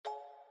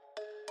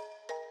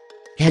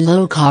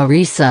Hello,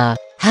 Carissa.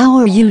 How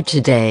are you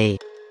today?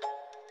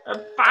 I'm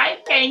fine,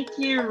 thank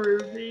you,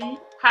 Ruby.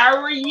 How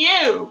are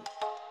you?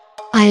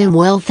 I am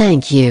well,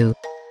 thank you.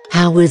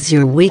 How was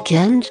your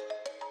weekend?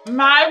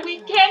 My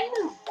weekend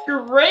is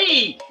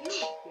great.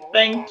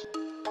 Thank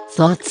you.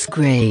 That's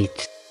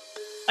great.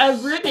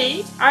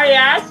 Ruby, I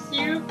asked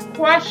you a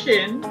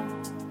question.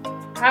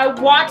 I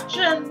watched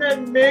the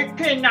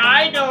American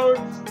Idols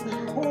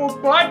whole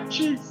bunch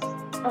of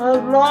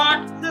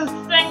lots of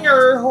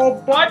singers,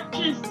 whole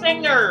bunch of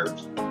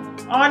singers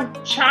on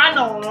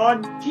channel,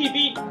 on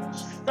TV,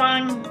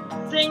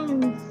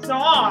 sing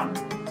songs.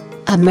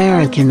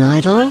 American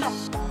Idol?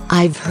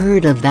 I've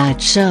heard of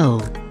that show.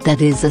 That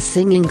is a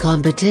singing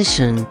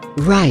competition,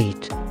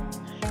 right?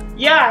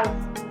 Yes,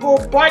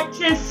 whole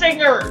bunch of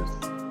singers.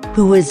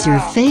 Who is your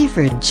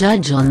favorite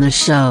judge on the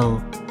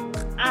show?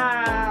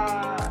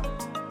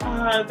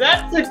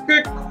 That's a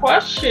good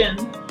question.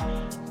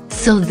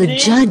 So the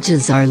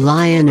judges are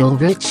Lionel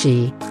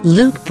Richie,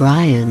 Luke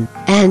Bryan,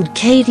 and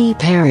Katy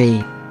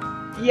Perry.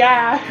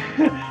 Yeah.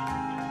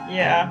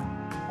 Yeah.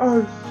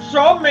 Oh,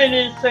 so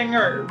many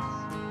singers.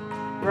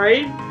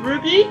 Right,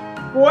 Ruby?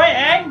 Boy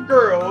and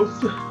girls.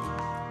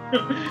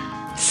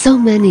 So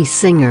many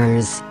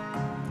singers.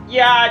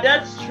 Yeah,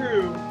 that's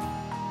true.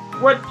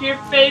 What's your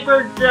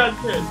favorite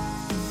judges?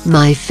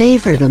 My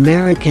favorite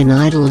American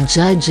Idol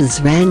judge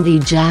is Randy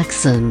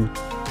Jackson.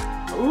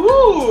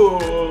 Ooh.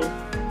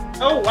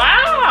 Oh,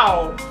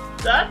 wow.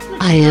 That's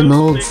I am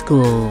old interesting.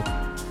 school.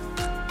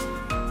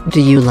 Do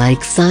you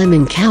like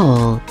Simon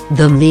Cowell,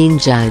 the mean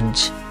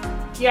judge?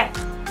 Yes,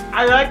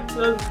 I like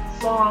the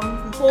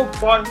song whole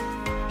bunch.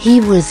 He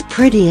was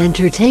pretty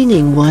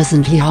entertaining,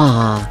 wasn't he?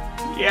 Haha.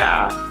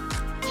 Yeah.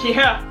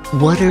 Yeah.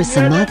 What are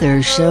some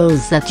other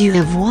shows that you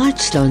have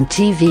watched on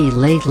TV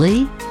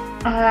lately?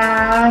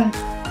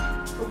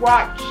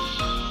 Watch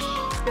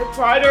the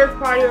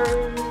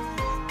Firefighters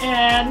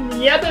and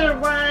the other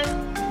one,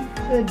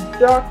 the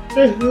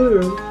Doctor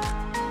Who.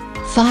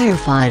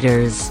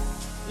 Firefighters.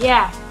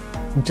 Yeah.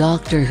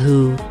 Doctor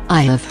Who,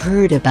 I have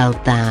heard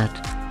about that.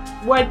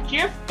 What's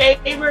your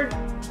favorite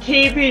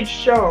TV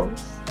shows?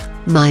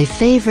 My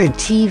favorite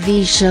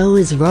TV show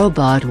is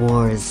Robot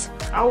Wars.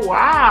 Oh,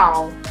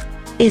 wow.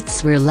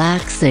 It's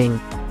relaxing.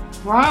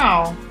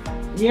 Wow.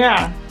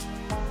 Yeah.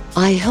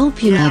 I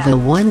hope you have a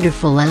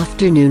wonderful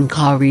afternoon,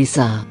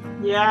 Carissa.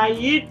 Yeah,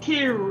 you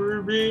too,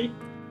 Ruby.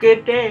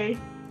 Good day.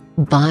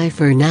 Bye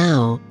for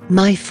now,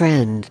 my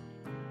friend.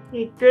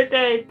 Good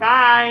day.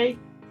 Bye.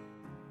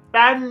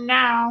 Bye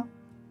now.